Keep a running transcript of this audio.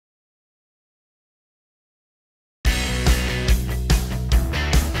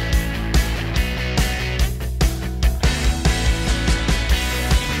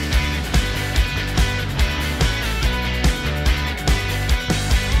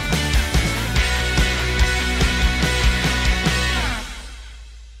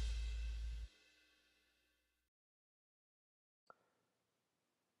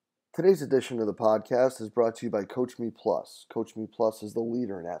Today's edition of the podcast is brought to you by Coach Me Plus. Coach Me Plus is the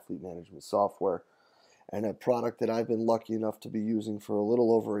leader in athlete management software and a product that I've been lucky enough to be using for a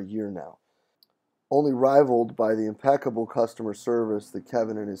little over a year now. Only rivaled by the impeccable customer service that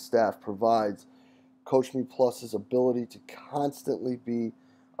Kevin and his staff provides, Coach Me Plus's ability to constantly be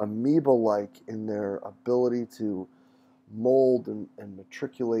amoeba-like in their ability to mold and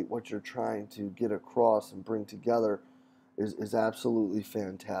matriculate what you're trying to get across and bring together is absolutely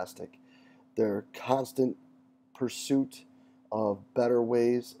fantastic. Their constant pursuit of better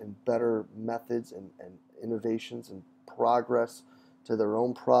ways and better methods and innovations and progress to their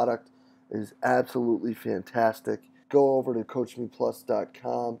own product is absolutely fantastic. Go over to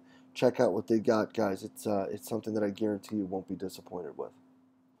CoachMePlus.com. Check out what they got, guys. It's something that I guarantee you won't be disappointed with.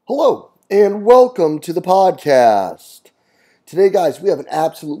 Hello, and welcome to the podcast. Today, guys, we have an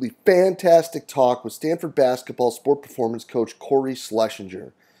absolutely fantastic talk with Stanford basketball sport performance coach Cory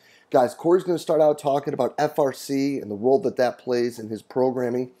Schlesinger. Guys, Cory's going to start out talking about FRC and the role that plays in his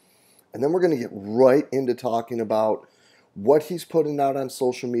programming. And then we're going to get right into talking about what he's putting out on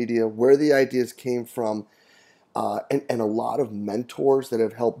social media, where the ideas came from, and a lot of mentors that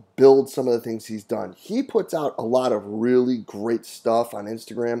have helped build some of the things he's done. He puts out a lot of really great stuff on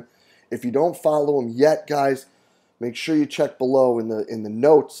Instagram. If you don't follow him yet, guys, make sure you check below in the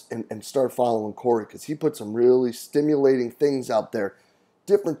notes and start following Cory, because he puts some really stimulating things out there.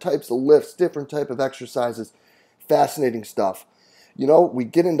 Different types of lifts, different type of exercises, fascinating stuff. You know, we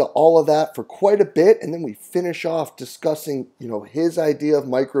get into all of that for quite a bit, and then we finish off discussing, his idea of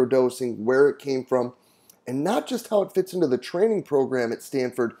microdosing, where it came from, and not just how it fits into the training program at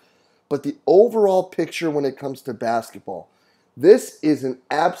Stanford, but the overall picture when it comes to basketball. This is an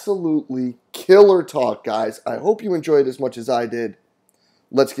absolutely killer talk, guys. I hope you enjoyed it as much as I did.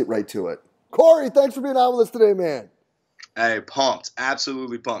 Let's get right to it. Cory, thanks for being on with us today, man. Hey, pumped.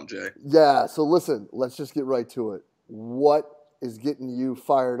 Absolutely pumped, Jay. Yeah, so listen, let's just get right to it. What is getting you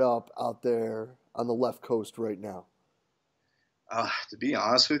fired up out there on the left coast right now? To be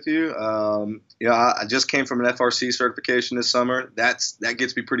honest with you, I just came from an FRC certification this summer. That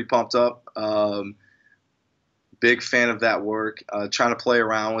gets me pretty pumped up. Big fan of that work. Trying to play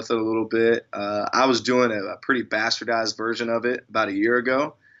around with it a little bit. I was doing a pretty bastardized version of it about a year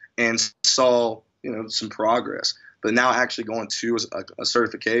ago and saw, some progress. But now actually going to a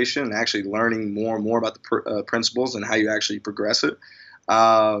certification and actually learning more and more about the principles and how you actually progress it.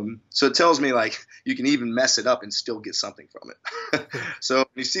 So it tells me, like, you can even mess it up and still get something from it. So when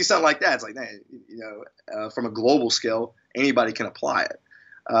you see something like that, it's like, man, from a global scale, anybody can apply it.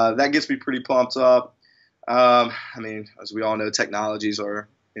 That gets me pretty pumped up. As we all know, technologies are,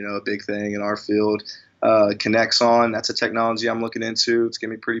 a big thing in our field. Connects on, that's a technology I'm looking into. It's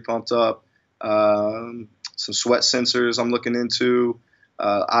getting me pretty pumped up. Some sweat sensors I'm looking into.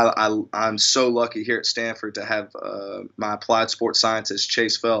 I'm so lucky here at Stanford to have my applied sports scientist,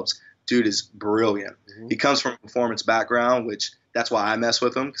 Chase Phelps. Dude is brilliant. Mm-hmm. He comes from a performance background, which that's why I mess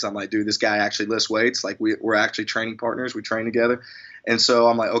with him, because I'm like, dude, this guy actually lifts weights. Like, we're actually training partners. We train together. And so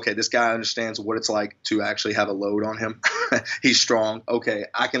I'm like, okay, this guy understands what it's like to actually have a load on him. He's strong. Okay,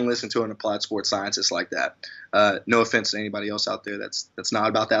 I can listen to an applied sports scientist like that. No offense to anybody else out there that's not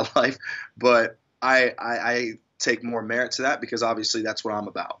about that life, but I take more merit to that because obviously that's what I'm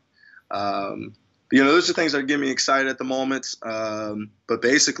about. Those are things that get me excited at the moment. But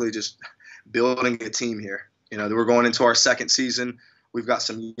basically just building a team here. We're going into our second season. We've got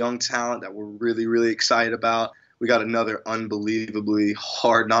some young talent that we're really, really excited about. We got another unbelievably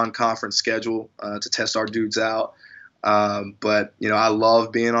hard non-conference schedule to test our dudes out. But I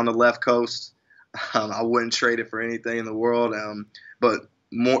love being on the left coast. I wouldn't trade it for anything in the world. But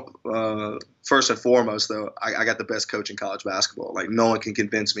more first and foremost, though, I got the best coach in college basketball. Like, no one can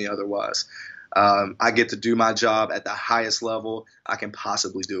convince me otherwise. I get to do my job at the highest level I can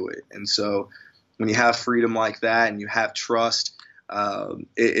possibly do it. And so when you have freedom like that and you have trust,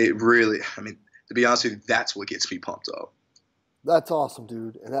 it really, to be honest with you, that's what gets me pumped up. That's awesome,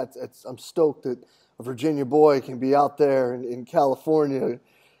 dude. And I'm stoked that a Virginia boy can be out there in California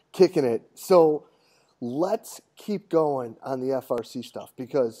kicking it. So let's keep going on the FRC stuff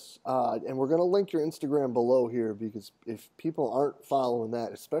stuff and we're going to link your Instagram below here, because if people aren't following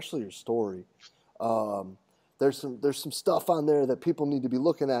that, especially your story, there's some stuff on there that people need to be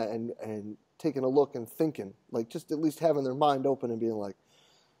looking at and taking a look and thinking, like, just at least having their mind open and being like,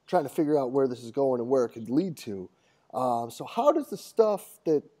 trying to figure out where this is going and where it could lead to. So how does the stuff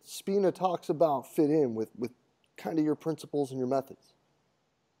that Spina talks about fit in with kind of your principles and your methods?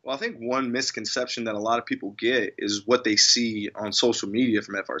 Well, I think one misconception that a lot of people get is what they see on social media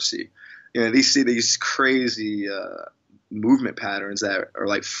from FRC. They see these crazy movement patterns that are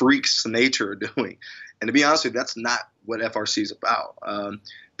like freaks nature are doing. And to be honest with you, that's not what FRC is about.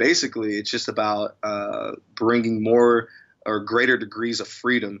 Basically, it's just about bringing more or greater degrees of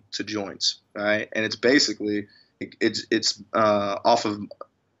freedom to joints, right? And it's basically it's off of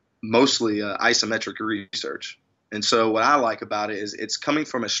mostly isometric research. And so what I like about it is it's coming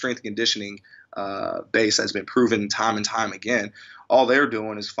from a strength and conditioning base that's been proven time and time again. All they're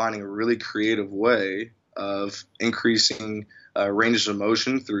doing is finding a really creative way of increasing ranges of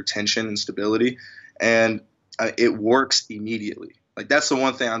motion through tension and stability, and it works immediately. Like that's the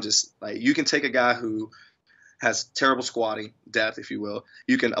one thing I'm just like, you can take a guy who has terrible squatting depth, if you will,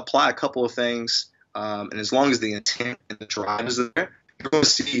 you can apply a couple of things, and as long as the intent and the drive is there, you're going to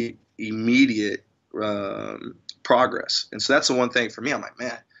see immediate progress. And so that's the one thing for me. I'm like,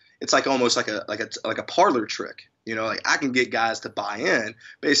 man, it's like almost like a parlor trick. You know, like I can get guys to buy in,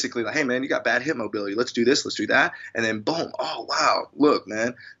 basically like, hey man, you got bad hip mobility. Let's do this, let's do that, and then boom, oh wow, look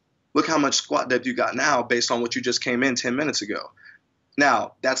man, look how much squat depth you got now based on what you just came in 10 minutes ago.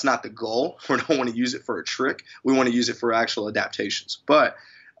 Now, that's not the goal. We don't want to use it for a trick. We want to use it for actual adaptations. But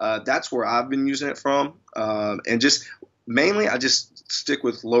that's where I've been using it from. And just mainly, I just stick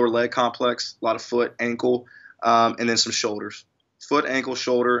with lower leg complex, a lot of foot, ankle, and then some shoulders. Foot, ankle,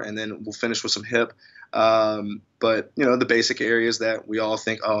 shoulder, and then we'll finish with some hip. But, you know, the basic areas that we all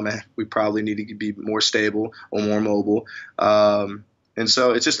think, oh, man, we probably need to be more stable or more mobile. And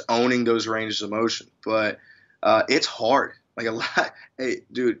so it's just owning those ranges of motion. But it's hard. Like a lot, hey,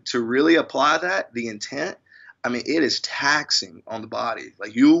 dude, to really apply that, the intent, I mean, it is taxing on the body.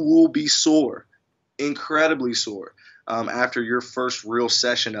 Like you will be sore, incredibly sore, after your first real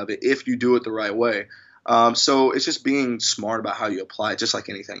session of it, if you do it the right way. So it's just being smart about how you apply it, just like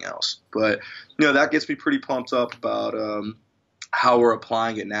anything else. But, you know, that gets me pretty pumped up about how we're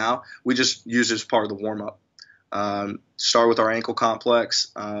applying it now. We just use it as part of the warm-up. Start with our ankle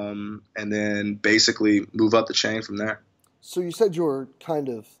complex, and then basically move up the chain from there. So you said you were kind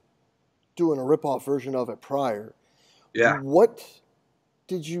of doing a rip-off version of it prior. Yeah. What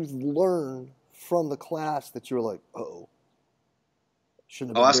did you learn from the class that you were like, uh-oh,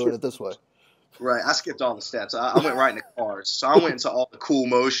 shouldn't have been doing it this way? Right. I skipped all the steps. I went right into cars. So I went into all the cool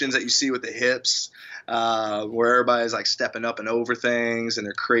motions that you see with the hips, where everybody's like stepping up and over things, and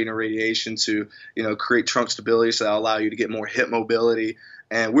they're creating a radiation to, you know, create trunk stability so that'll allow you to get more hip mobility.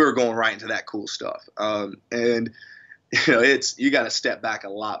 And we were going right into that cool stuff. And you know, you got to step back a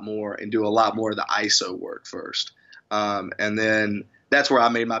lot more and do a lot more of the ISO work first. And then that's where I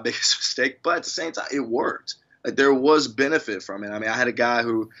made my biggest mistake. But at the same time, it worked. Like there was benefit from it. I mean, I had a guy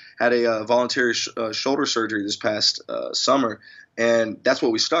who had a voluntary shoulder surgery this past summer, and that's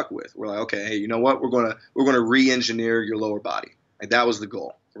what we stuck with. We're like, okay, hey, you know what? We're gonna re-engineer your lower body. Like that was the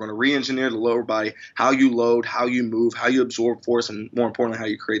goal. We're going to re-engineer the lower body, how you load, how you move, how you absorb force, and more importantly, how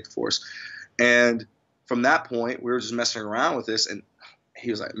you create the force. And from that point, we were just messing around with this, and he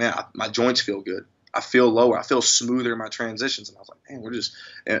was like, man, my joints feel good. I feel lower. I feel smoother in my transitions. And I was like, man,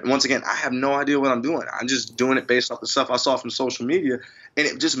 and once again, I have no idea what I'm doing. I'm just doing it based off the stuff I saw from social media, and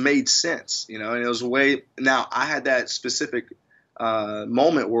it just made sense, you know, and it was a way. Now, I had that specific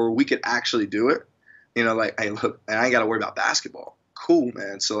moment where we could actually do it, you know, like, hey, look, man, I ain't got to worry about basketball. Cool,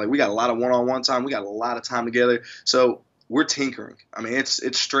 man. So, like, we got a lot of one-on-one time. We got a lot of time together. So we're tinkering. I mean,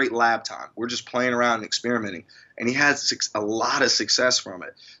 it's straight lab time. We're just playing around and experimenting. And he has a lot of success from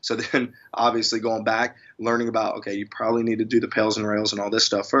it. So then obviously going back, learning about, okay, you probably need to do the pails and rails and all this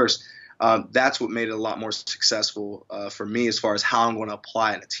stuff first. That's what made it a lot more successful for me as far as how I'm going to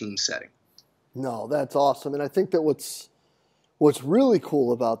apply in a team setting. No, that's awesome. And I think that what's really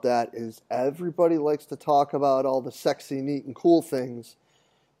cool about that is everybody likes to talk about all the sexy, neat, and cool things.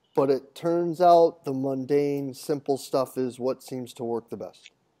 But it turns out the mundane, simple stuff is what seems to work the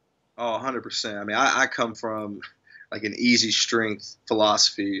best. Oh, 100%. I mean, I come from like an easy strength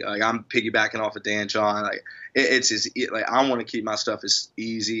philosophy. Like I'm piggybacking off of Dan John. Like I want to keep my stuff as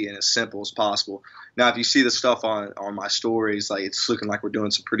easy and as simple as possible. Now, if you see the stuff on my stories, like it's looking like we're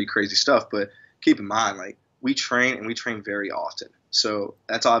doing some pretty crazy stuff. But keep in mind, like we train very often. So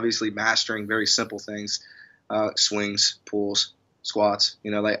that's obviously mastering very simple things, swings, pulls, squats,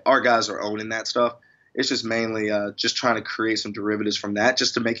 you know, like our guys are owning that stuff. It's just mainly just trying to create some derivatives from that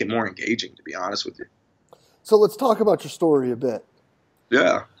just to make it more engaging, to be honest with you. So let's talk about your story a bit.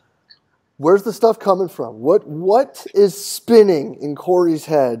 Yeah. Where's the stuff coming from? What is spinning in Cory's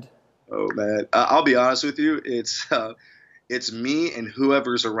head? Oh, man. I'll be honest with you. It's me and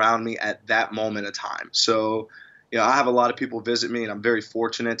whoever's around me at that moment of time. So, you know, I have a lot of people visit me, and I'm very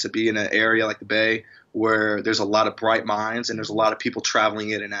fortunate to be in an area like the Bay where there's a lot of bright minds and there's a lot of people traveling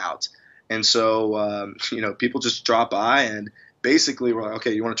in and out. And so, people just drop by and basically we're like,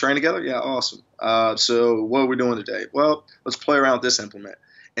 okay, you want to train together? Yeah, awesome. So what are we doing today? Well, let's play around with this implement.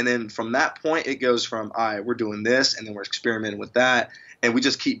 And then from that point, it goes from, all right, we're doing this, and then we're experimenting with that. And we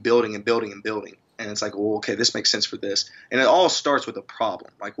just keep building and building and building. And it's like, well, okay, this makes sense for this. And it all starts with a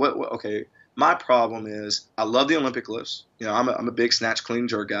problem. Like, okay, my problem is I love the Olympic lifts. I'm a big snatch, clean,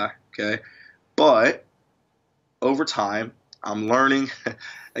 jerk guy, okay? But over time, I'm learning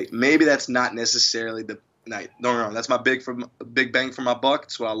like maybe that's not necessarily don't get me wrong, that's my big bang for my buck.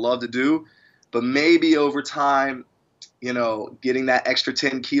 It's what I love to do. But maybe over time, getting that extra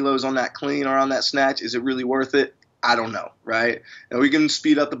 10 kilos on that clean or on that snatch, is it really worth it? I don't know, right? And we can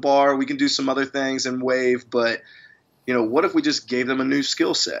speed up the bar, we can do some other things and wave, but what if we just gave them a new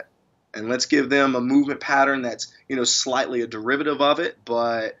skill set? And let's give them a movement pattern that's, slightly a derivative of it,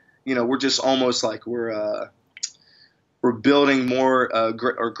 but we're just almost like we're building more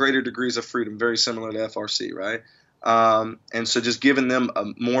or greater degrees of freedom, very similar to FRC, right? And so just giving them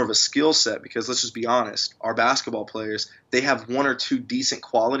more of a skill set, because let's just be honest, our basketball players, they have one or two decent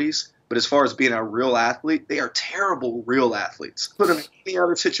qualities, but as far as being a real athlete, they are terrible real athletes. Put them in any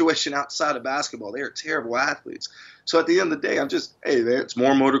other situation outside of basketball, they are terrible athletes. So at the end of the day, it's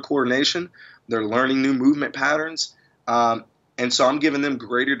more motor coordination. They're learning new movement patterns. And so I'm giving them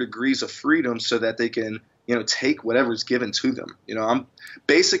greater degrees of freedom so that they can take whatever's given to them. I'm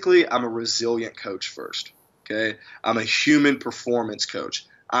a resilient coach first. Okay. I'm a human performance coach.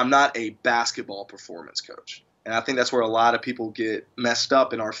 I'm not a basketball performance coach. And I think that's where a lot of people get messed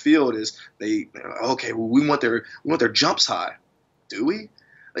up in our field is we want their jumps high. Do we?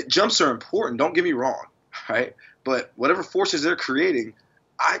 Like, jumps are important. Don't get me wrong. Right. But whatever forces they're creating,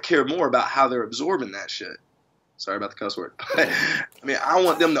 I care more about how they're absorbing that shit. Sorry about the cuss word. But, I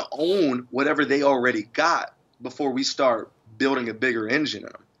want them to own whatever they already got before we start building a bigger engine in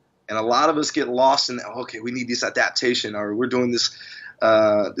them. And a lot of us get lost in, we need this adaptation, or we're doing this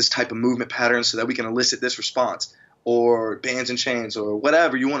type of movement pattern so that we can elicit this response, or bands and chains, or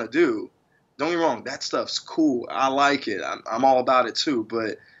whatever you want to do. Don't get me wrong, that stuff's cool. I like it. I'm all about it too.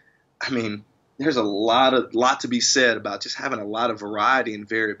 But, there's a lot to be said about just having a lot of variety and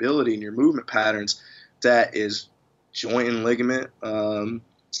variability in your movement patterns. That is joint and ligament.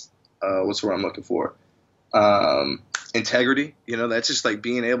 What's the word I'm looking for? Integrity. That's just like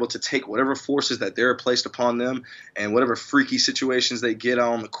being able to take whatever forces that they're placed upon them and whatever freaky situations they get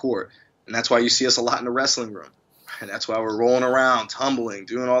on the court. And that's why you see us a lot in the wrestling room. And that's why we're rolling around, tumbling,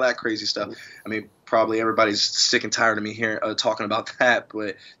 doing all that crazy stuff. Probably everybody's sick and tired of me here talking about that,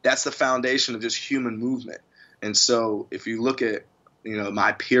 but that's the foundation of just human movement. And so if you look at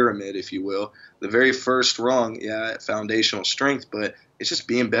my pyramid, if you will, the very first rung, foundational strength, but it's just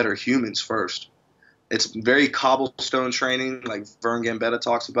being better humans first. It's very cobblestone training, like Vern Gambetta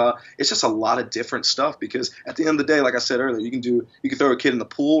talks about. It's just a lot of different stuff, because at the end of the day, like I said earlier, you can throw a kid in the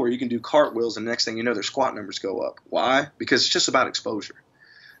pool, or you can do cartwheels, and the next thing you know, their squat numbers go up. Why? Because it's just about exposure.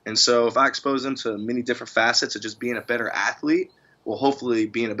 And so if I expose them to many different facets of just being a better athlete, well, hopefully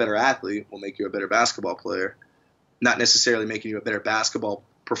being a better athlete will make you a better basketball player. Not necessarily making you a better basketball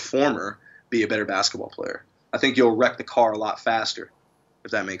performer, be a better basketball player. I think you'll wreck the car a lot faster,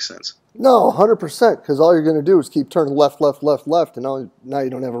 if that makes sense. No, 100%, because all you're going to do is keep turning left, left, left, left, and now you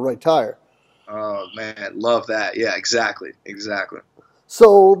don't have a right tire. Oh, man, love that. Yeah, exactly.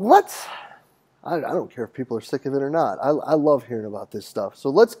 So I don't care if people are sick of it or not. I love hearing about this stuff. So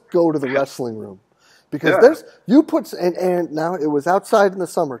let's go to the wrestling room. Because and now it was outside in the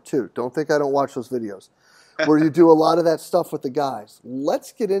summer too. Don't think I don't watch those videos. Where you do a lot of that stuff with the guys.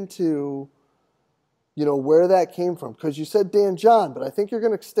 Let's get into, where that came from. Because you said Dan John, but I think you're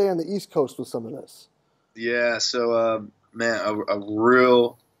going to stay on the East Coast with some of this. Yeah, so, a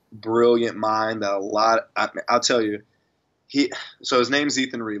real brilliant mind that I'll tell you, so his name's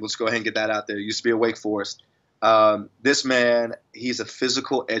Ethan Reed. Let's go ahead and get that out there. He used to be at Wake Forest. This man, he's a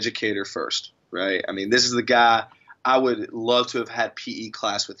physical educator first, right? This is the guy I would love to have had PE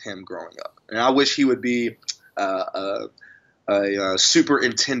class with him growing up. And I wish he would be a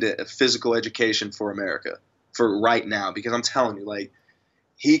superintendent of physical education for America for right now, because I'm telling you,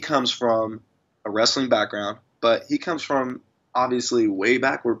 he comes from a wrestling background, but he comes from obviously way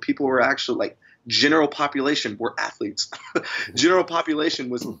back where people were actually general population were athletes. General population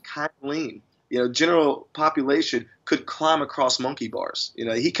was kind of lean. General population could climb across monkey bars.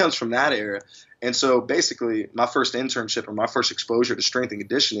 He comes from that era. And so basically my first internship or my first exposure to strength and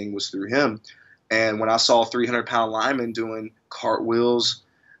conditioning was through him. And when I saw 300-pound linemen doing cartwheels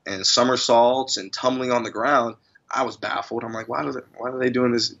and somersaults and tumbling on the ground, I was baffled. I'm like, why are they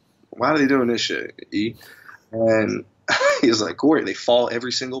doing this? Why are they doing this shit, E? And He was like, Cory, they fall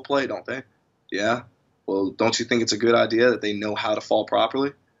every single play, don't they? Yeah. Well, don't you think it's a good idea that they know how to fall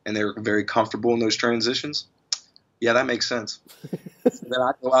properly and they're very comfortable in those transitions? Yeah, that makes sense. So then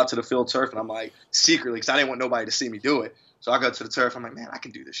I go out to the field turf and I'm like, secretly, because I didn't want nobody to see me do it. So I go to the turf. I'm like, man, I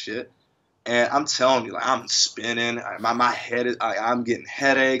can do this shit. And I'm telling you, like, I'm spinning. My head is, I'm getting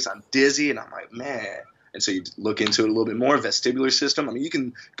headaches. I'm dizzy. And I'm like, man. And so you look into it a little bit more, vestibular system. I mean, you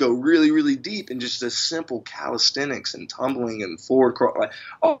can go really, really deep in just this simple calisthenics and tumbling and forward crawl, like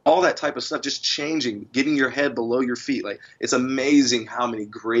all that type of stuff, just changing, getting your head below your feet. Like, it's amazing how many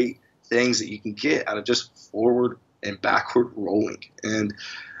great things that you can get out of just forward and backward rolling. And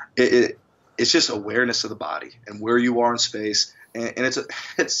it's just awareness of the body and where you are in space. And it's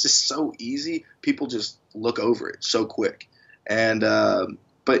just so easy. People just look over it so quick. And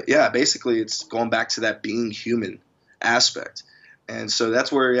but yeah, basically it's going back to that being human aspect. And so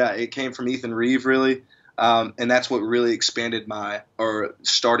that's where, yeah, it came from Ethan Reeve, really. And that's what really expanded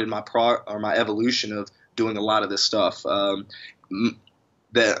started my evolution of doing a lot of this stuff.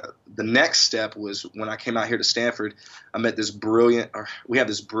 The next step was when I came out here to Stanford. I met we have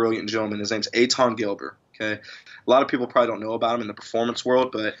this brilliant gentleman. His name's Aton Gilbert. Okay, a lot of people probably don't know about him in the performance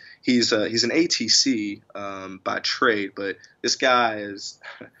world, but he's an ATC by trade. But this guy is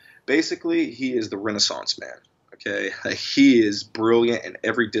basically, he is the Renaissance man. Okay, he is brilliant in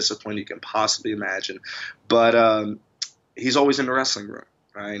every discipline you can possibly imagine. But he's always in the wrestling room,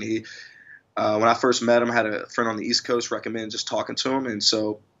 right? And when I first met him, I had a friend on the East Coast recommend just talking to him. And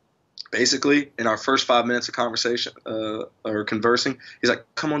so basically, in our first 5 minutes of conversation or conversing, he's like,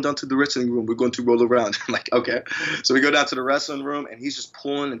 come on down to the wrestling room. We're going to roll around. I'm like, okay. So we go down to the wrestling room, and he's just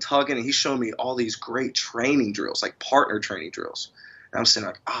pulling and tugging, and he's showing me all these great training drills, like partner training drills. And I'm saying,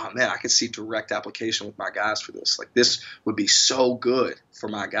 like, oh, man, I could see direct application with my guys for this. Like, this would be so good for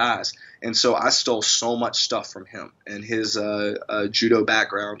my guys. And so I stole so much stuff from him and his judo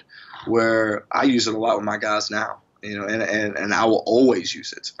background, where I use it a lot with my guys now, you know, and I will always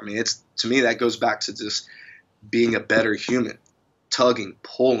use it. I mean, to me, that goes back to just being a better human, tugging,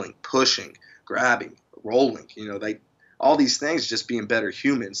 pulling, pushing, grabbing, rolling, you know, all these things, just being better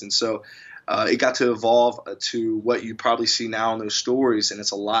humans. And so it got to evolve to what you probably see now in those stories, and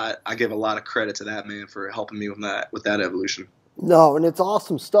it's a lot. I give a lot of credit to that man for helping me with that evolution. No, and it's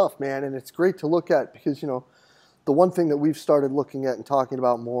awesome stuff, man, and it's great to look at because, you know, the one thing that we've started looking at and talking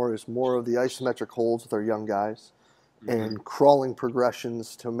about more is more of the isometric holds with our young guys and crawling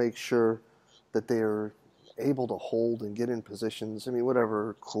progressions to make sure that they're able to hold and get in positions. I mean,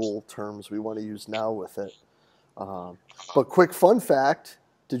 whatever cool terms we want to use now with it. But quick fun fact,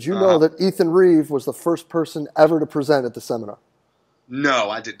 did you know that Ethan Reeve was the first person ever to present at the seminar? No,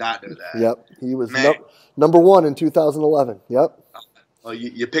 I did not know that. Yep, he was number one in 2011. Yep. Well,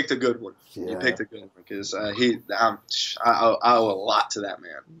 you picked a good one. Yeah. You picked a good one because I owe a lot to that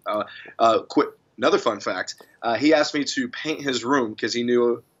man. Another fun fact: he asked me to paint his room because he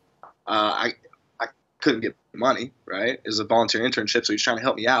knew I couldn't get money. Right, it was a volunteer internship, so he's trying to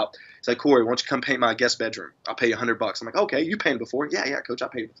help me out. He's like, Cory, why don't you come paint my guest bedroom? I'll pay you $100. I'm like, okay, you painted before? Yeah, coach, I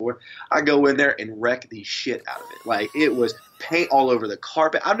painted before. I go in there and wreck the shit out of it. Like, it was paint all over the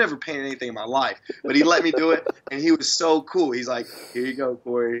carpet. I've never painted anything in my life, but he let me do it, and he was so cool. He's like, here you go,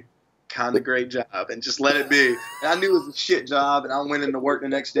 Cory. Kind of great job, and just let it be. And I knew it was a shit job, and I went into work the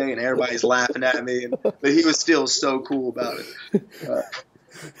next day, and everybody's laughing at me, but he was still so cool about it.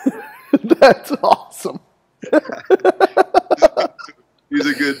 That's awesome. He's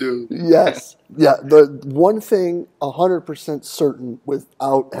a good dude. Yes. Yeah. The one thing 100% certain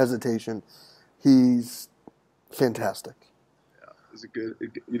without hesitation, he's fantastic. Yeah, he's a good.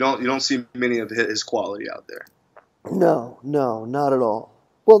 You don't see many of his quality out there. No, not at all.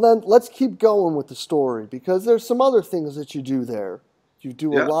 Well, then let's keep going with the story because there's some other things that you do there. You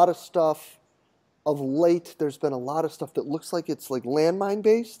do a lot of stuff. Of late, there's been a lot of stuff that looks like it's like landmine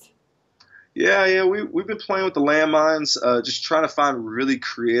based. Yeah, we've been playing with the landmines, just trying to find really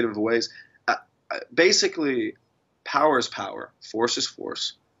creative ways. Basically, power is power, force is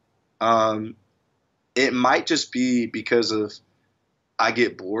force. It might just be because of I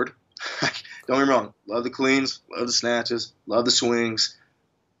get bored. Don't get me wrong, love the cleans, love the snatches, love the swings.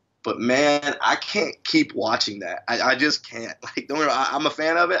 But, man, I can't keep watching that. I just can't. Like, don't get me wrong, I'm a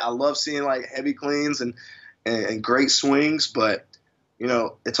fan of it. I love seeing, like, heavy cleans and great swings, but – you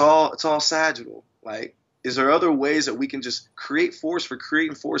know, it's all sagittal. Like, is there other ways that we can just create force for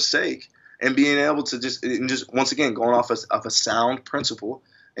creating force sake and being able to just once again going off of a sound principle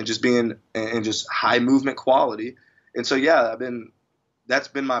and just being and just high movement quality. And so yeah, that's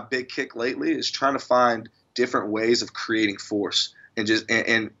been my big kick lately is trying to find different ways of creating force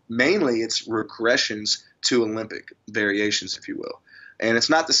and mainly it's regressions to Olympic variations, if you will. And it's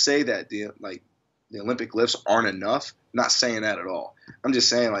not to say that the Olympic lifts aren't enough. I'm not saying that at all. I'm just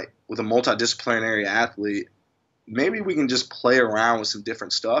saying, like, with a multidisciplinary athlete, maybe we can just play around with some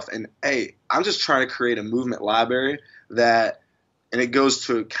different stuff. And hey, I'm just trying to create a movement library that, and it goes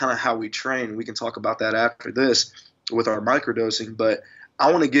to kind of how we train. We can talk about that after this with our microdosing, but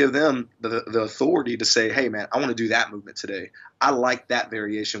I want to give them the authority to say, hey man, I want to do that movement today. I like that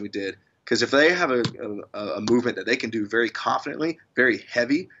variation we did. Because if they have a movement that they can do very confidently, very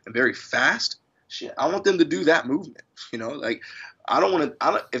heavy, and very fast, shit, I want them to do that movement. Like, I don't want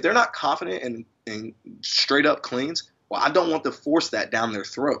to. If they're not confident in straight up cleans, well, I don't want to force that down their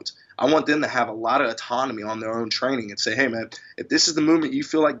throats. I want them to have a lot of autonomy on their own training and say, hey man, if this is the movement you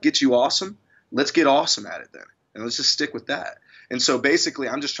feel like gets you awesome, let's get awesome at it then, and let's just stick with that. And so basically,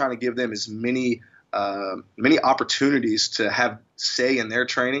 I'm just trying to give them as many opportunities to have say in their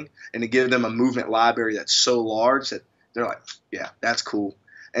training, and to give them a movement library that's so large that they're like, yeah, that's cool.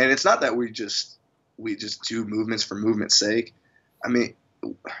 And it's not that we just do movements for movement's sake. I mean,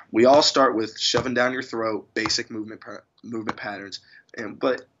 we all start with shoving down your throat, basic movement patterns,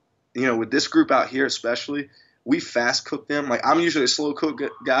 but with this group out here especially, we fast cook them. Like, I'm usually a slow cook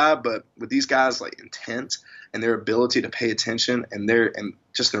guy, but with these guys, like, intense and their ability to pay attention and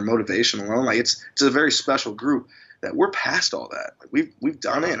just their motivation alone, like, it's a very special group that we're past all that. Like, we've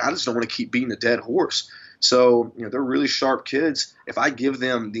done it, and I just don't want to keep beating a dead horse. So, they're really sharp kids. If I give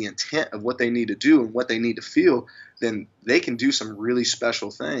them the intent of what they need to do and what they need to feel, then they can do some really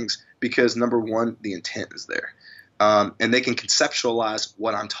special things because, number one, the intent is there. And they can conceptualize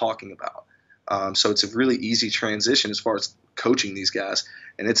what I'm talking about. So it's a really easy transition as far as coaching these guys.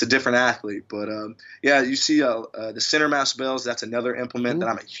 And it's a different athlete. But, yeah, you see the center mass bells. That's another implement that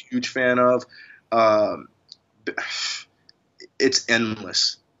I'm a huge fan of. It's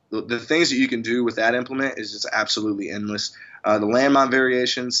endless. The things that you can do with that implement is just absolutely endless. The landmine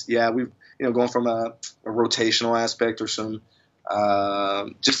variations, yeah, we've going from a rotational aspect or some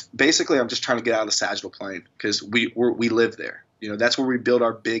just basically I'm just trying to get out of the sagittal plane because we live there. That's where we build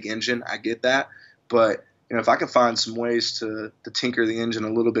our big engine. I get that, but if I can find some ways to tinker the engine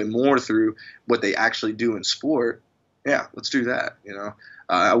a little bit more through what they actually do in sport, yeah, let's do that.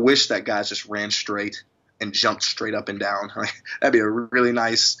 I wish that guys just ran straight and jumped straight up and down. That'd be a really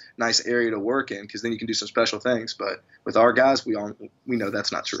nice area to work in because then you can do some special things. But with our guys, we know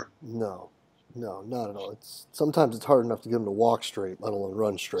that's not true. No, not at all. Sometimes it's hard enough to get them to walk straight, let alone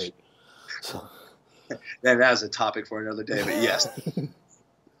run straight. So. And that's a topic for another day. But yes,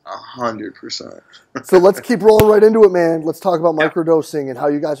 100%. So let's keep rolling right into it, man. Let's talk about microdosing and how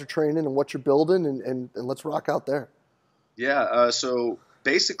you guys are training and what you're building, and let's rock out there. Yeah. So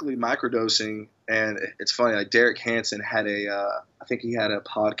basically, microdosing, and it's funny. Like, Derek Hansen had I think he had a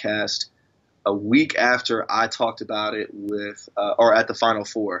podcast a week after I talked about it or at the Final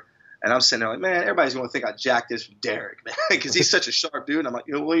Four. And I'm sitting there like, man, everybody's going to think I jacked this from Derek, man, because he's such a sharp dude. And I'm like,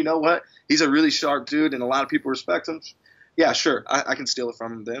 well, you know what? He's a really sharp dude, and a lot of people respect him. Yeah, sure, I can steal it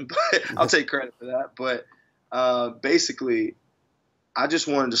from him then, but I'll take credit for that. But basically, I just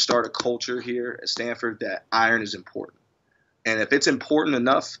wanted to start a culture here at Stanford that iron is important. And if it's important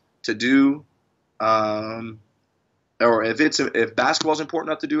enough to do, or if basketball is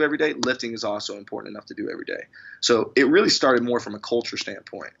important enough to do every day, lifting is also important enough to do every day. So it really started more from a culture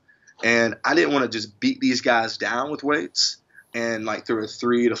standpoint. And I didn't want to just beat these guys down with weights and like through a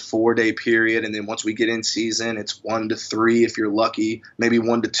 3 to 4 day period. And then once we get in season, it's 1 to 3 if you're lucky, maybe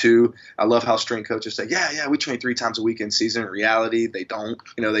 1 to 2. I love how strength coaches say, yeah, we train 3 times a week in season. In reality, they don't.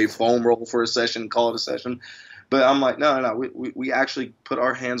 They foam roll for a session, call it a session. But I'm like, no. We actually put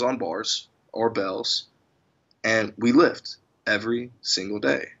our hands on bars or bells, and we lift every single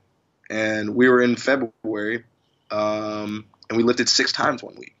day. And we were in February, and we lifted 6 times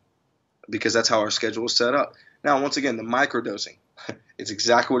 1 week, because that's how our schedule is set up. Now, once again, the microdosing, it's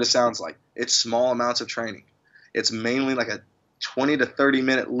exactly what it sounds like. It's small amounts of training. It's mainly like a 20 to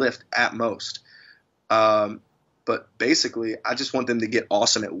 30-minute lift at most. But basically, I just want them to get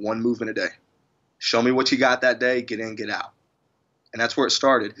awesome at one movement a day. Show me what you got that day, get in, get out. And that's where it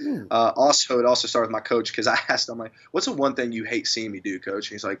started. It also started with my coach, because I asked him, like, what's the one thing you hate seeing me do, Coach?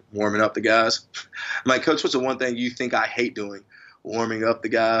 And he's like, warming up the guys. I'm like, Coach, what's the one thing you think I hate doing? Warming up the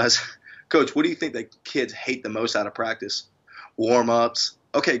guys. Coach, what do you think the kids hate the most out of practice? Warm-ups.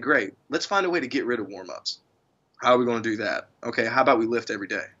 Okay, great. Let's find a way to get rid of warm-ups. How are we going to do that? Okay, how about we lift every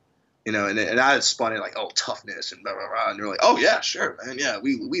day? And I spun it like, oh, toughness and blah, blah, blah. And they're like, oh, yeah, sure, man. Yeah,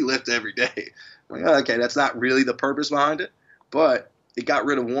 we lift every day. I'm like, okay, that's not really the purpose behind it, but it got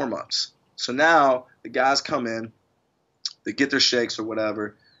rid of warm-ups. So now the guys come in, They get their shakes or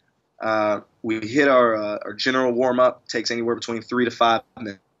whatever. We hit our general warm up. Takes anywhere between 3 to 5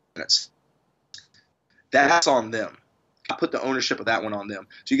 minutes. That's on them. I put the ownership of that one on them.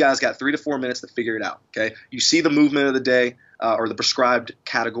 So you guys got 3 to 4 minutes to figure it out. Okay. You see the movement of the day, or the prescribed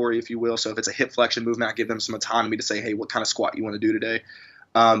category, if you will. So if it's a hip flexion movement, I give them some autonomy to say, hey, what kind of squat you want to do today.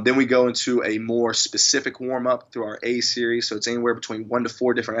 Then we go into a more specific warm up through our A series. So it's anywhere between 1 to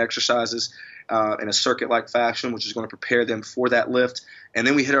 4 different exercises in a circuit-like fashion, which is going to prepare them for that lift. And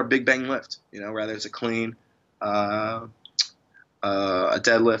then we hit our big bang lift. Whether it's a clean, a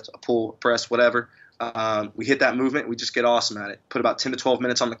deadlift, a pull, a press, whatever. We hit that movement. We just get awesome at it. Put about 10 to 12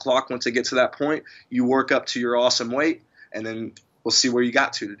 minutes on the clock. Once they get to that point, you work up to your awesome weight, and then we'll see where you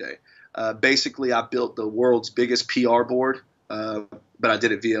got to today. Basically, I built the world's biggest PR board, but I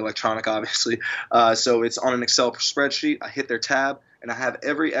did it via electronic, obviously. So it's on an Excel spreadsheet. I hit their tab, and I have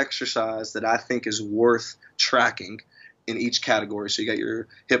every exercise that I think is worth tracking in each category. So you got your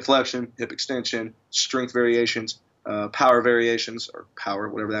hip flexion, hip extension, strength variations, power variations, or power,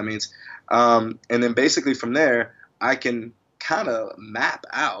 whatever that means. And then basically from there, I can kind of map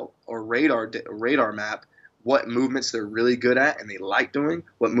out or radar map what movements they're really good at and they like doing,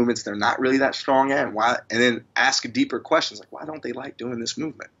 what movements they're not really that strong at, and why, and then ask deeper questions like, why don't they like doing this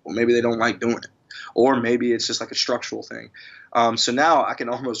movement? Well, maybe they don't like doing it. Or maybe it's just like a structural thing. So now I can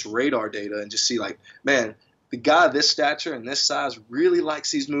almost radar data and just see like, man, the guy of this stature and this size really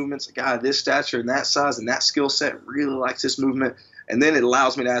likes these movements. The guy of this stature and that size and that skill set really likes this movement. And then it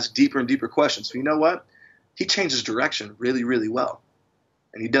allows me to ask deeper and deeper questions. So you know what? He changes direction really, really well.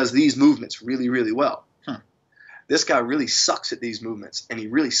 And he does these movements really, really well. This guy really sucks at these movements, and he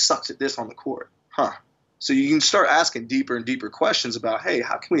really sucks at this on the court. So you can start asking deeper and deeper questions about, hey,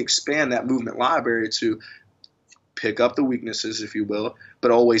 how can we expand that movement library to pick up the weaknesses, if you will,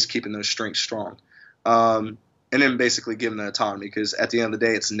 but always keeping those strengths strong. And then basically giving them autonomy, because at the end of the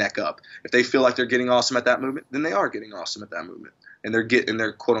day, it's neck up. If they feel like they're getting awesome at that movement, then they are getting awesome at that movement, and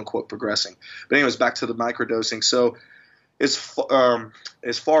they're quote unquote progressing. But anyways, back to the microdosing. So as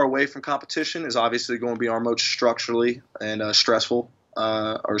far away from competition is obviously going to be our most structurally and stressful,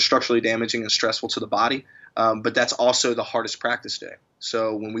 or structurally damaging and stressful to the body. But that's also the hardest practice day.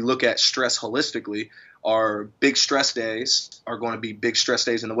 So when we look at stress holistically, our big stress days are going to be big stress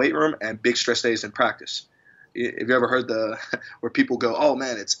days in the weight room and big stress days in practice. Have you ever heard where people go, oh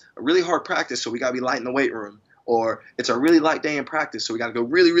man, it's a really hard practice, so we got to be light in the weight room, or it's a really light day in practice, so we got to go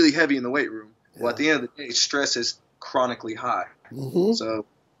really, really heavy in the weight room. Yeah. Well, at the end of the day, stress is chronically high. Mm-hmm. So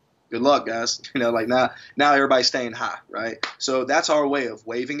good luck, guys. Like now everybody's staying high, right? So that's our way of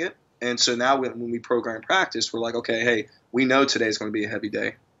waiving it. And so now when we program practice, we're like, okay, hey, we know today's going to be a heavy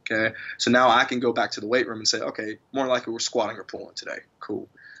day. Okay. So now I can go back to the weight room and say, okay, more likely we're squatting or pulling today. Cool.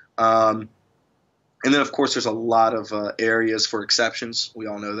 And then, of course, there's a lot of areas for exceptions. We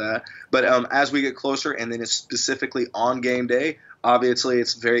all know that. But as we get closer, and then it's specifically on game day, obviously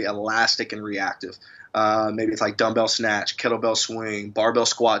it's very elastic and reactive. Maybe it's like dumbbell snatch, kettlebell swing, barbell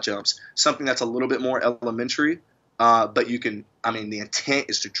squat jumps, something that's a little bit more elementary. But you can, the intent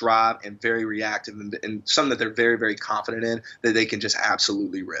is to drive and very reactive and something that they're very, very confident in that they can just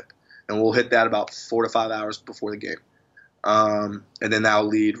absolutely rip. And we'll hit that about 4 to 5 hours before the game. And then that'll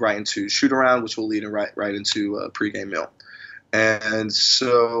lead right into shoot around, which will lead right into a pregame meal. And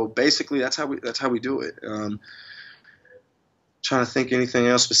so basically that's how we do it. Trying to think anything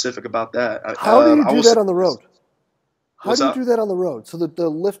else specific about that. How do you do that on the road? How do you do that on the road? So the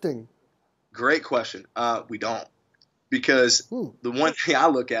lifting. Great question. We don't, because the one thing I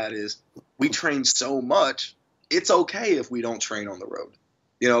look at is we train so much. It's okay if we don't train on the road.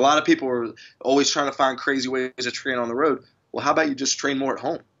 A lot of people are always trying to find crazy ways to train on the road. Well, how about you just train more at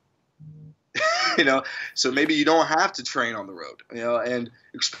home? So maybe you don't have to train on the road, and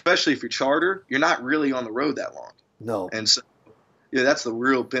especially if you're charter, you're not really on the road that long. No. And so, that's the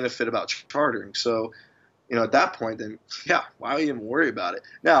real benefit about chartering. So, at that point, then, why even worry about it?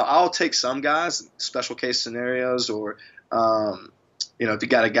 Now, I'll take some guys, special case scenarios, or, if you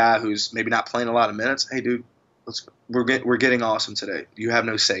got a guy who's maybe not playing a lot of minutes, hey, dude, we're getting awesome today. You have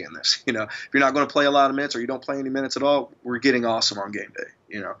no say in this. If you're not going to play a lot of minutes or you don't play any minutes at all, we're getting awesome on game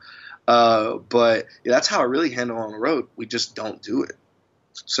day. But that's how I really handle on the road. We just don't do it.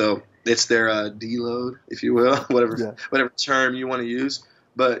 So it's their deload, if you will, whatever term you want to use.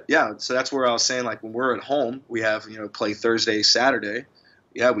 But so that's where I was saying, like, when we're at home, we have play Thursday, Saturday.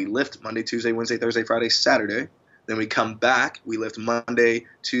 We lift Monday, Tuesday, Wednesday, Thursday, Friday, Saturday. Then we come back, we lift Monday,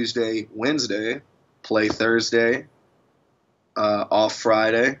 Tuesday, Wednesday. Play Thursday, off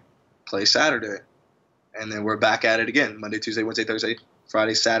Friday, play Saturday. And then we're back at it again, Monday, Tuesday, Wednesday, Thursday,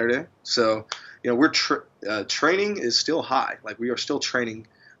 Friday, Saturday. So, training is still high. Like we are still training.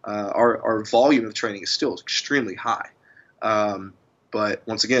 Our volume of training is still extremely high. But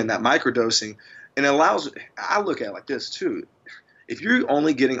once again, that microdosing, and it allows. I look at it like this too. If you're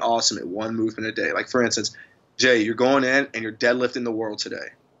only getting awesome at one movement a day, like for instance, Jay, you're going in and you're deadlifting the world today,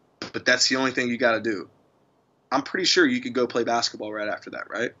 but that's the only thing you got to do. I'm pretty sure you could go play basketball right after that,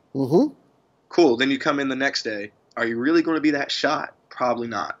 right? Mm-hmm. Cool. Then you come in the next day. Are you really going to be that shot? Probably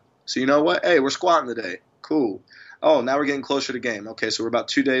not. So you know what? Hey, we're squatting today. Cool. Oh, now we're getting closer to the game. Okay, so we're about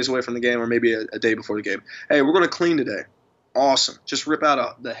 2 days away from the game or maybe a day before the game. Hey, we're going to clean today. Awesome. Just rip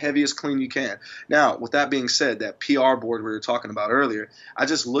out the heaviest clean you can. Now, with that being said, that PR board we were talking about earlier, I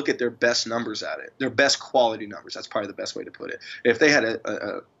just look at their best numbers at it, their best quality numbers. That's probably the best way to put it. If they had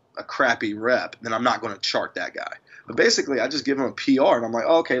a crappy rep, then I'm not going to chart that guy. But basically, I just give them a PR, and I'm like,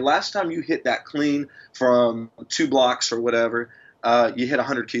 oh, okay, last time you hit that clean from 2 blocks or whatever, you hit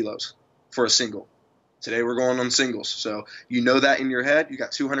 100 kilos for a single. Today we're going on singles. So you know that in your head. You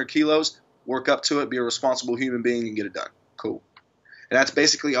got 200 kilos. Work up to it. Be a responsible human being and get it done. Cool. And that's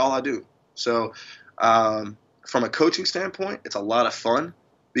basically all I do. So from a coaching standpoint, it's a lot of fun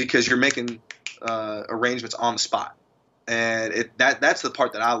because you're making arrangements on the spot. And that's the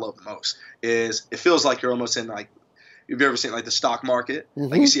part that I love the most is it feels like you're almost in like, you've ever seen like the stock market?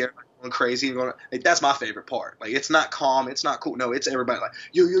 Mm-hmm. Like you see everybody going crazy and going, like, that's my favorite part. Like it's not calm, it's not cool. No, it's everybody like,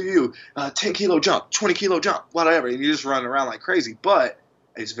 you, 10 kilo jump, 20 kilo jump, whatever. And you just run around like crazy. But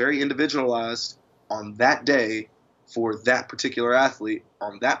it's very individualized on that day for that particular athlete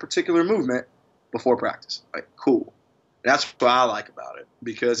on that particular movement before practice. Like, cool. And that's what I like about it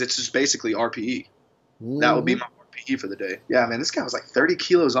because it's just basically RPE. Mm-hmm. That would be my RPE for the day. Yeah, man, this guy was like 30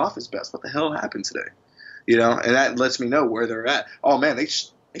 kilos off his best. What the hell happened today? You know, and that lets me know where they're at. Oh, man, they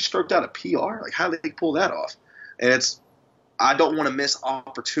stroked out a PR. Like, how did they pull that off? And I don't want to miss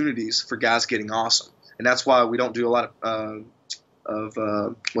opportunities for guys getting awesome. And that's why we don't do a lot of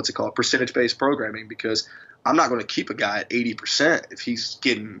percentage-based programming because I'm not going to keep a guy at 80% if he's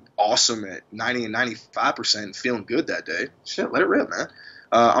getting awesome at 90 and 95% and feeling good that day. Shit, let it rip, man.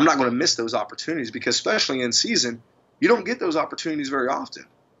 I'm not going to miss those opportunities because especially in season, you don't get those opportunities very often.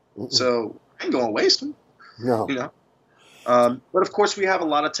 Mm-mm. So I ain't going to waste them. No. You know? But of course we have a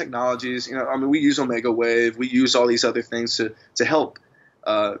lot of technologies, you know, I mean, we use Omega Wave, we use all these other things to help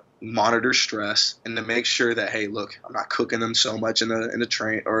monitor stress and to make sure that, hey, look, I'm not cooking them so much in the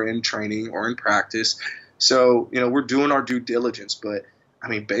training or in practice. So, you know, we're doing our due diligence, but I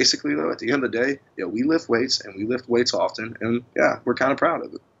mean, basically though, at the end of the day, yeah, we lift weights and we lift weights often and yeah, we're kind of proud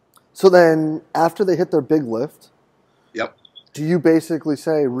of it. So then after they hit their big lift, yep. Do you basically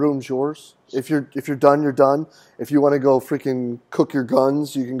say room's yours? If you're done, you're done. If you want to go freaking cook your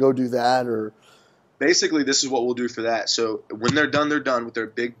guns, you can go do that. Or basically, this is what we'll do for that. So when they're done with their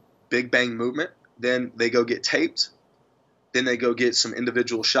big bang movement. Then they go get taped. Then they go get some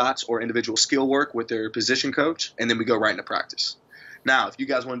individual shots or individual skill work with their position coach, and then we go right into practice. Now, if you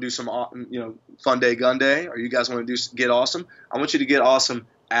guys want to do some, fun day, gun day, or you guys want to get awesome, I want you to get awesome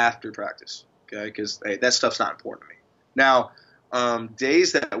after practice, okay? Because hey, that stuff's not important to me. Now,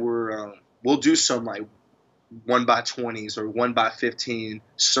 days that we'll do some like 1x20s or 1x15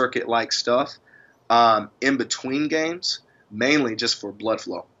 circuit-like stuff in between games, mainly just for blood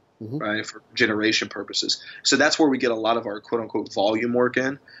flow. Mm-hmm. Right, for generation purposes. So that's where we get a lot of our quote-unquote volume work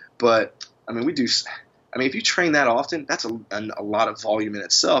in. But, if you train that often, that's a lot of volume in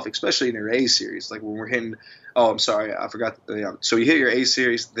itself, especially in your A series. Like when we're hitting – I forgot. So you hit your A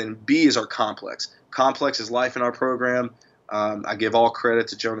series, then B is our complex. Complex is life in our program. I give all credit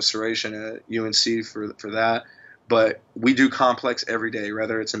to Jonas Suration at UNC for that. But we do complex every day,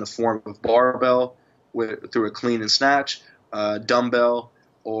 whether it's in the form of barbell through a clean and snatch, dumbbell,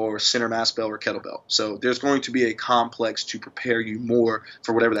 or center mass bell or kettlebell. So there's going to be a complex to prepare you more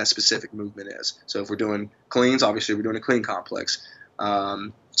for whatever that specific movement is. So if we're doing cleans, obviously we're doing a clean complex.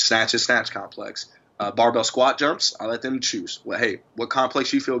 Snatch complex. Barbell squat jumps, I let them choose. Well, hey, what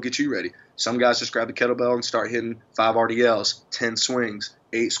complex you feel gets you ready. Some guys just grab the kettlebell and start hitting 5 RDLs, 10 swings,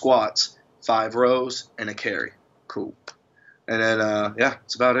 8 squats, 5 rows, and a carry. Cool. And then,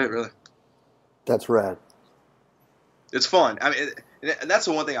 that's about it, really. That's rad. It's fun. And that's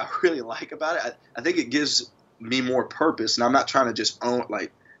the one thing I really like about it. I think it gives me more purpose, and I'm not trying to just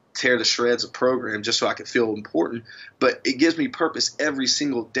tear to shreds a program just so I can feel important, but it gives me purpose every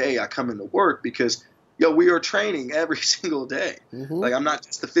single day I come into work because, we are training every single day. Mm-hmm. Like I'm not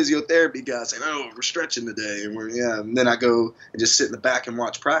just the physiotherapy guy saying, oh, we're stretching today, and then I go and just sit in the back and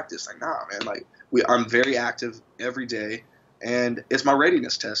watch practice. Like, nah, man, I'm very active every day, and it's my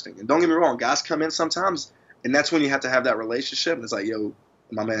readiness testing. And don't get me wrong, guys come in sometimes. And that's when you have to have that relationship. And it's like, yo,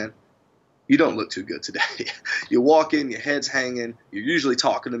 my man, you don't look too good today. You walk in, your head's hanging, you're usually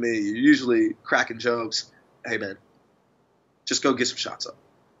talking to me, you're usually cracking jokes. Hey, man, just go get some shots up.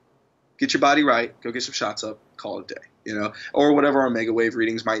 Get your body right, go get some shots up, call it a day, or whatever Omega Wave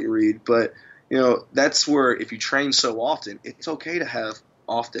readings might you read. But, that's where if you train so often, it's okay to have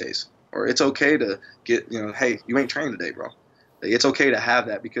off days, or it's okay to get, hey, you ain't training today, bro. It's okay to have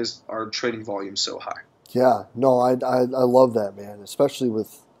that because our training volume is so high. Yeah, no, I love that, man, especially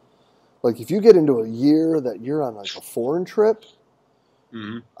with, like, if you get into a year that you're on, like, a foreign trip,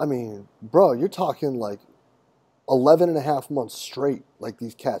 I mean, bro, you're talking, like, 11 and a half months straight, like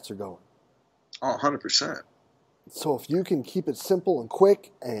these cats are going. Oh, 100%. So if you can keep it simple and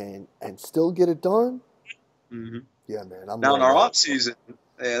quick and still get it done, yeah, man. Now in our off season,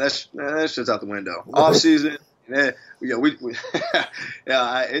 that's just out the window. Off season, it's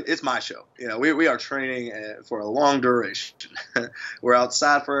my show. We are training for a long duration. We're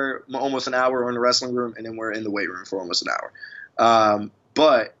outside for almost an hour. We're in the wrestling room, and then we're in the weight room for almost an hour.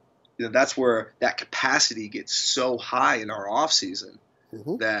 But that's where that capacity gets so high in our off season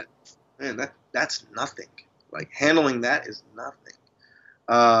that, man, that's nothing. Like, handling that is nothing.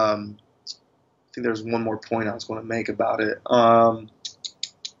 I think there's one more point I was going to make about it.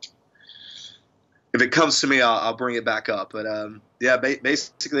 If it comes to me, I'll bring it back up. But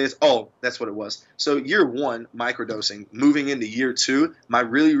basically, that's what it was. So year 1, microdosing. Moving into year 2, my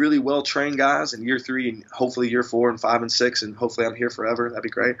really, really well-trained guys in year 3 and hopefully year 4 and 5 and 6, and hopefully I'm here forever. That'd be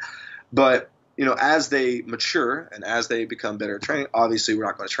great. But, as they mature and as they become better at training, obviously we're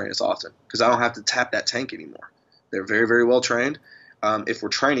not going to train as often because I don't have to tap that tank anymore. They're very, very well trained. If we're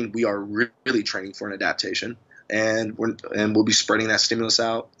training, we are really training for an adaptation. And we'll be spreading that stimulus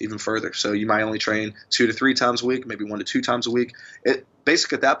out even further. So you might only train 2 to 3 times a week, maybe 1 to 2 times a week.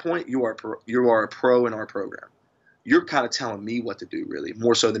 Basically, at that point, you are a pro in our program. You're kind of telling me what to do, really,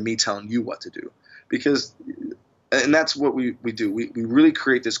 more so than me telling you what to do. And that's what we do. We really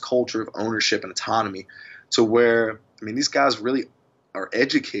create this culture of ownership and autonomy to where, these guys really are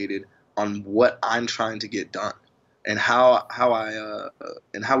educated on what I'm trying to get done. And how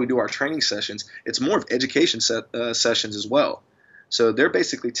we do our training sessions, it's more of education sessions as well. So they're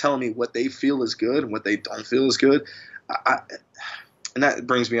basically telling me what they feel is good and what they don't feel is good. And that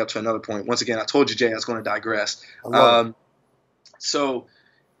brings me up to another point. Once again, I told you, Jay, I was going to digress. So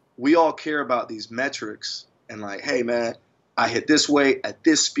we all care about these metrics and like, hey, man, I hit this weight at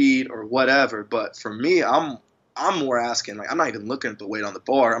this speed or whatever. But for me, I'm more asking, like, I'm not even looking at the weight on the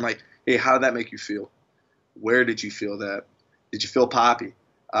bar. I'm like, hey, how did that make you feel? Where did you feel that? Did you feel poppy?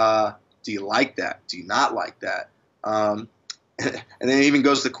 Do you like that? Do you not like that? And then it even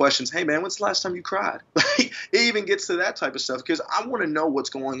goes to the questions, hey, man, when's the last time you cried? It even gets to that type of stuff because I want to know what's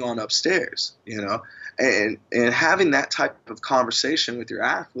going on upstairs, and having that type of conversation with your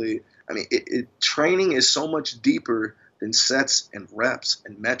athlete, training is so much deeper than sets and reps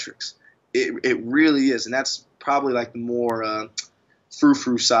and metrics. It really is, and that's probably like the more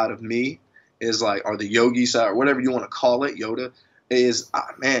frou-frou side of me. Is like, or the yogi side, or whatever you want to call it, Yoda, is,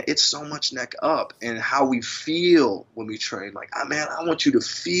 man, it's so much neck up and how we feel when we train. Like, man, I want you to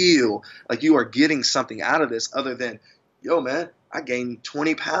feel like you are getting something out of this other than, yo, man, I gained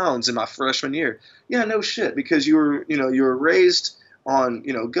 20 pounds in my freshman year. Yeah, no shit, because you were raised on,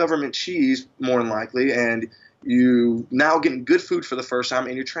 government cheese more than likely, and you now getting good food for the first time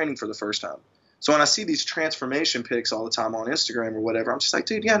and you're training for the first time. So when I see these transformation pics all the time on Instagram or whatever, I'm just like,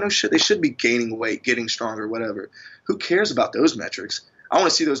 dude, yeah, no shit. They should be gaining weight, getting stronger, whatever. Who cares about those metrics? I want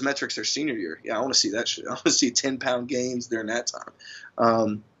to see those metrics their senior year. Yeah, I want to see that shit. I want to see 10-pound gains during that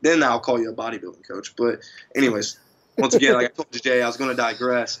time. Then I'll call you a bodybuilding coach. But anyways, once again, like I told you, Jay, I was going to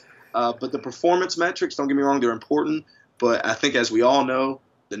digress. But the performance metrics, don't get me wrong, they're important. But I think as we all know,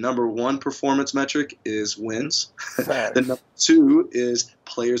 the number 1 performance metric is wins. The number 2 is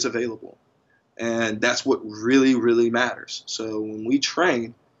players available. And that's what really, really matters. So when we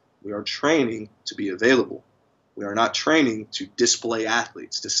train, we are training to be available. We are not training to display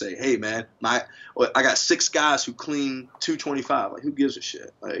athletes, to say, hey, man, I got 6 guys who clean 225. Like, who gives a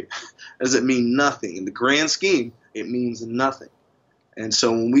shit? Like, does it mean nothing? In the grand scheme, it means nothing. And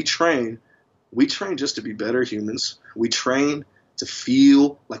so when we train just to be better humans. We train to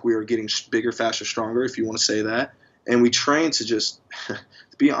feel like we are getting bigger, faster, stronger, if you want to say that. And we train to just, to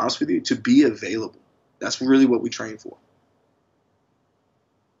be honest with you, to be available. That's really what we train for.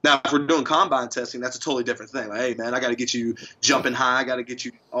 Now, if we're doing combine testing, that's a totally different thing. Like, hey, man, I got to get you jumping high. I got to get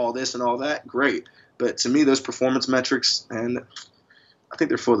you all this and all that. Great. But to me, those performance metrics, and I think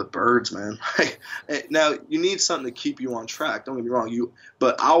they're for the birds, man. Now, you need something to keep you on track. Don't get me wrong.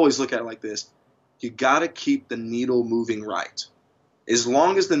 But I always look at it like this. You got to keep the needle moving right. As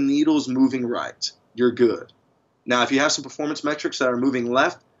long as the needle's moving right, you're good. Now, if you have some performance metrics that are moving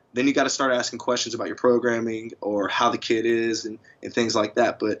left, then you got to start asking questions about your programming or how the kid is and things like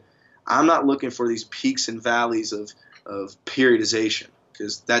that. But I'm not looking for these peaks and valleys of periodization,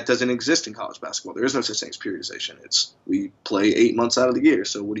 because that doesn't exist in college basketball. There is no such thing as periodization. It's we play 8 months out of the year.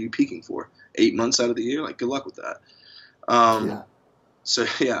 So what are you peaking for? 8 months out of the year? Like, good luck with that.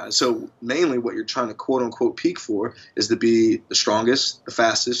 Yeah. So mainly what you're trying to quote unquote peak for is to be the strongest, the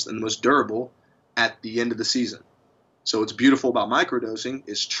fastest, and the most durable at the end of the season. So what's beautiful about microdosing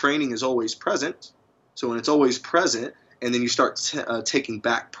is training is always present. So when it's always present, and then you start taking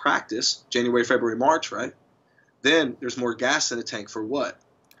back practice, January, February, March, right? Then there's more gas in the tank for what?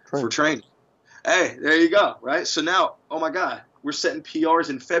 For training. Hey, there you go, right? So now, oh my God, we're setting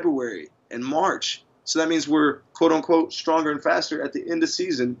PRs in February and March. So that means we're, quote unquote, stronger and faster at the end of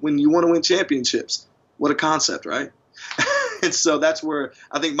season when you want to win championships. What a concept, right? And so that's where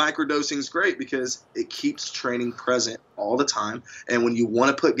I think microdosing is great, because it keeps training present all the time. And when you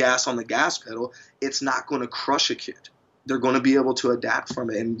want to put gas on the gas pedal, it's not going to crush a kid. They're going to be able to adapt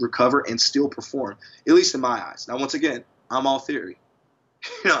from it and recover and still perform, at least in my eyes. Now, once again, I'm all theory.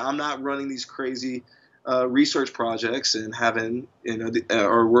 I'm not running these crazy research projects and having,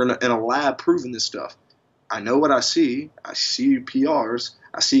 or we're in a lab proving this stuff. I know what I see. I see PRs.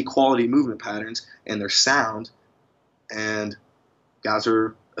 I see quality movement patterns, and they're sound, and guys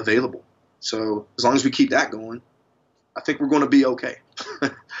are available. So as long as we keep that going, I think we're going to be okay.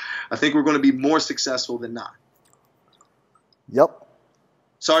 I think we're going to be more successful than not. Yep.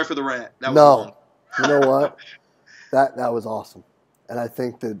 Sorry for the rant. That was long. You know what? That was awesome. And I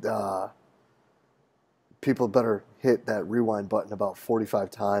think that people better hit that rewind button about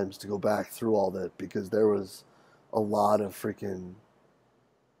 45 times to go back through all that, because there was a lot of freaking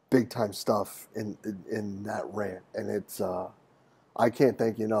big time stuff in that rant. And it's I can't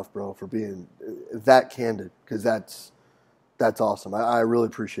thank you enough, bro, for being that candid, because that's awesome. I really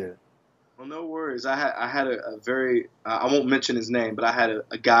appreciate it. Well, no worries. I had a very I won't mention his name, but I had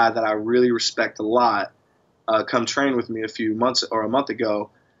a guy that I really respect a lot come train with me a month ago,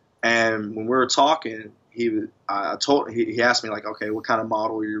 and when we were talking, he asked me, like, okay, what kind of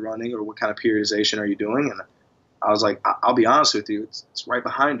model are you running, or what kind of periodization are you doing? And I was like, I'll be honest with you, it's right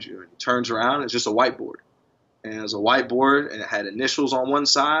behind you. And he turns around, it's just a whiteboard, and it was a whiteboard, and it had initials on one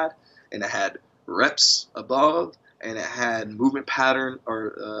side, and it had reps above, and it had movement pattern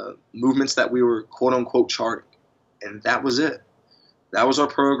or movements that we were quote unquote charting, and that was it. That was our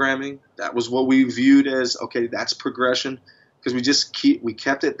programming. That was what we viewed as, okay, that's progression, because we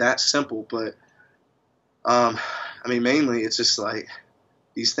kept it that simple. But mainly it's just like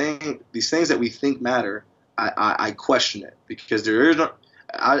these things that we think matter. I question it, because there is no.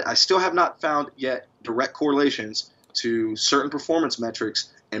 I still have not found yet direct correlations to certain performance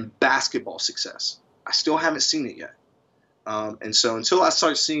metrics and basketball success. I still haven't seen it yet. And so until I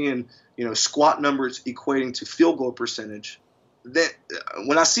start seeing, squat numbers equating to field goal percentage, then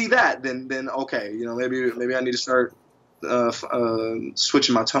when I see that, then okay, maybe I need to start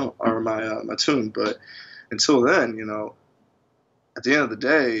switching my tone or my tune. But until then, at the end of the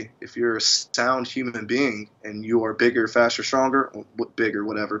day, if you're a sound human being and you are bigger, faster, stronger,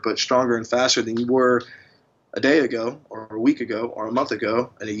 whatever, but stronger and faster than you were a day ago or a week ago or a month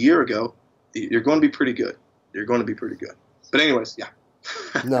ago and a year ago, you're going to be pretty good. You're going to be pretty good. But anyways, yeah.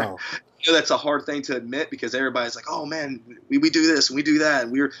 No. That's a hard thing to admit, because everybody's like, oh man, we do this and we do that,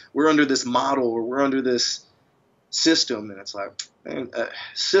 and we're under this model, or we're under this system. And it's like, man,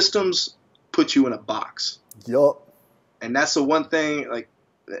 systems put you in a box. Yup. And that's the one thing, like,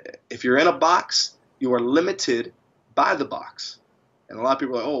 if you're in a box, you are limited by the box. And a lot of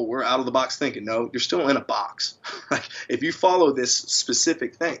people are like, oh, we're out of the box thinking. No, you're still in a box. Like, if you follow this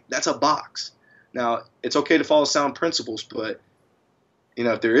specific thing, that's a box. Now, it's okay to follow sound principles, but,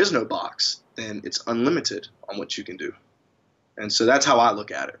 if there is no box, then it's unlimited on what you can do. And so that's how I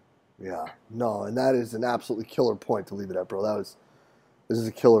look at it. Yeah. No, and that is an absolutely killer point to leave it at, bro. This is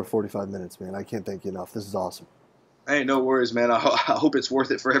a killer 45 minutes, man. I can't thank you enough. This is awesome. Hey, no worries, man. I hope it's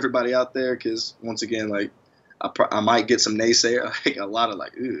worth it for everybody out there, because, once again, like, I might get some naysayer, like a lot of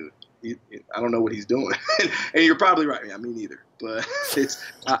like, ooh, I don't know what he's doing. And you're probably right. I mean, neither. But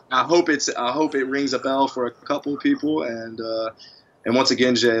I hope it rings a bell for a couple of people. And once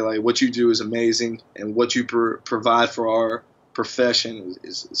again, Jay, like, what you do is amazing, and what you provide for our profession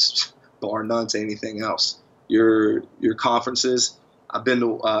is bar none to anything else. Your conferences, I've been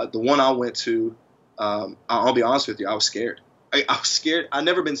to the one I went to. I'll be honest with you, I was scared. I was scared. I've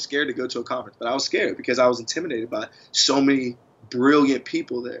never been scared to go to a conference, but I was scared because I was intimidated by so many brilliant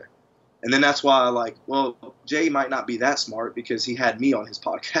people there. And then that's why I like, well, Jay might not be that smart because he had me on his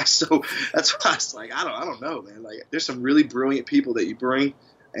podcast. So that's why it's like, I don't know, man. Like, there's some really brilliant people that you bring,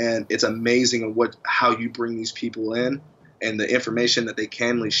 and it's amazing of how you bring these people in and the information that they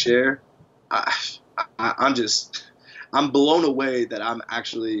canly share. I'm blown away that I'm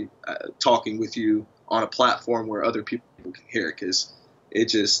actually talking with you on a platform where other people can hear it, because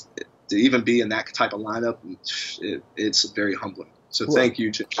to even be in that type of lineup, it's very humbling. So thank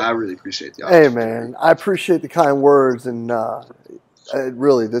you, Jim. I really appreciate the opportunity. Hey, man, I appreciate the kind words, and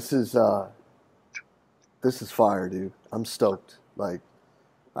really, this is fire, dude. I'm stoked. Like,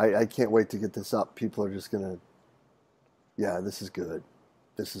 I can't wait to get this up. People are just gonna, yeah, this is good.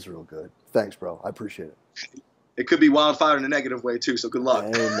 This is real good. Thanks, bro. I appreciate it. It could be wildfire in a negative way too. So good luck.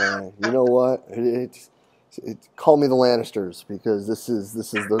 Hey, man, you know what? Call me the Lannisters, because this is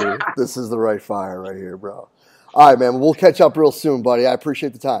the right fire right here, bro. All right, man. We'll catch up real soon, buddy. I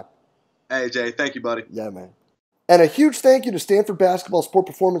appreciate the time. Hey, Jay. Thank you, buddy. Yeah, man. And a huge thank you to Stanford basketball sport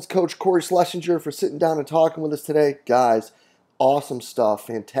performance coach Cory Schlesinger for sitting down and talking with us today. Guys, awesome stuff,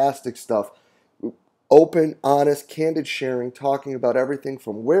 fantastic stuff. Open, honest, candid sharing, talking about everything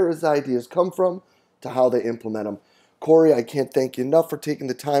from where his ideas come from to how they implement them. Cory, I can't thank you enough for taking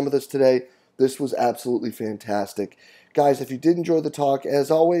the time with us today. This was absolutely fantastic. Guys, if you did enjoy the talk,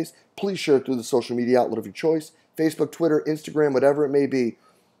 as always, please share it through the social media outlet of your choice. Facebook, Twitter, Instagram, whatever it may be.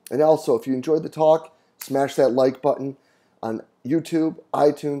 And also, if you enjoyed the talk, smash that like button on YouTube,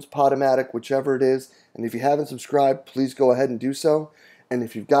 iTunes, Podomatic, whichever it is. And if you haven't subscribed, please go ahead and do so. And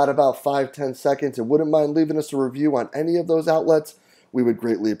if you've got about 5-10 seconds and wouldn't mind leaving us a review on any of those outlets, we would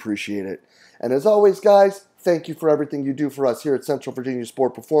greatly appreciate it. And as always, guys, thank you for everything you do for us here at Central Virginia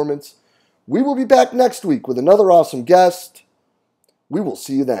Sport Performance. We will be back next week with another awesome guest. We will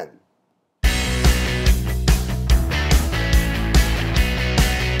see you then.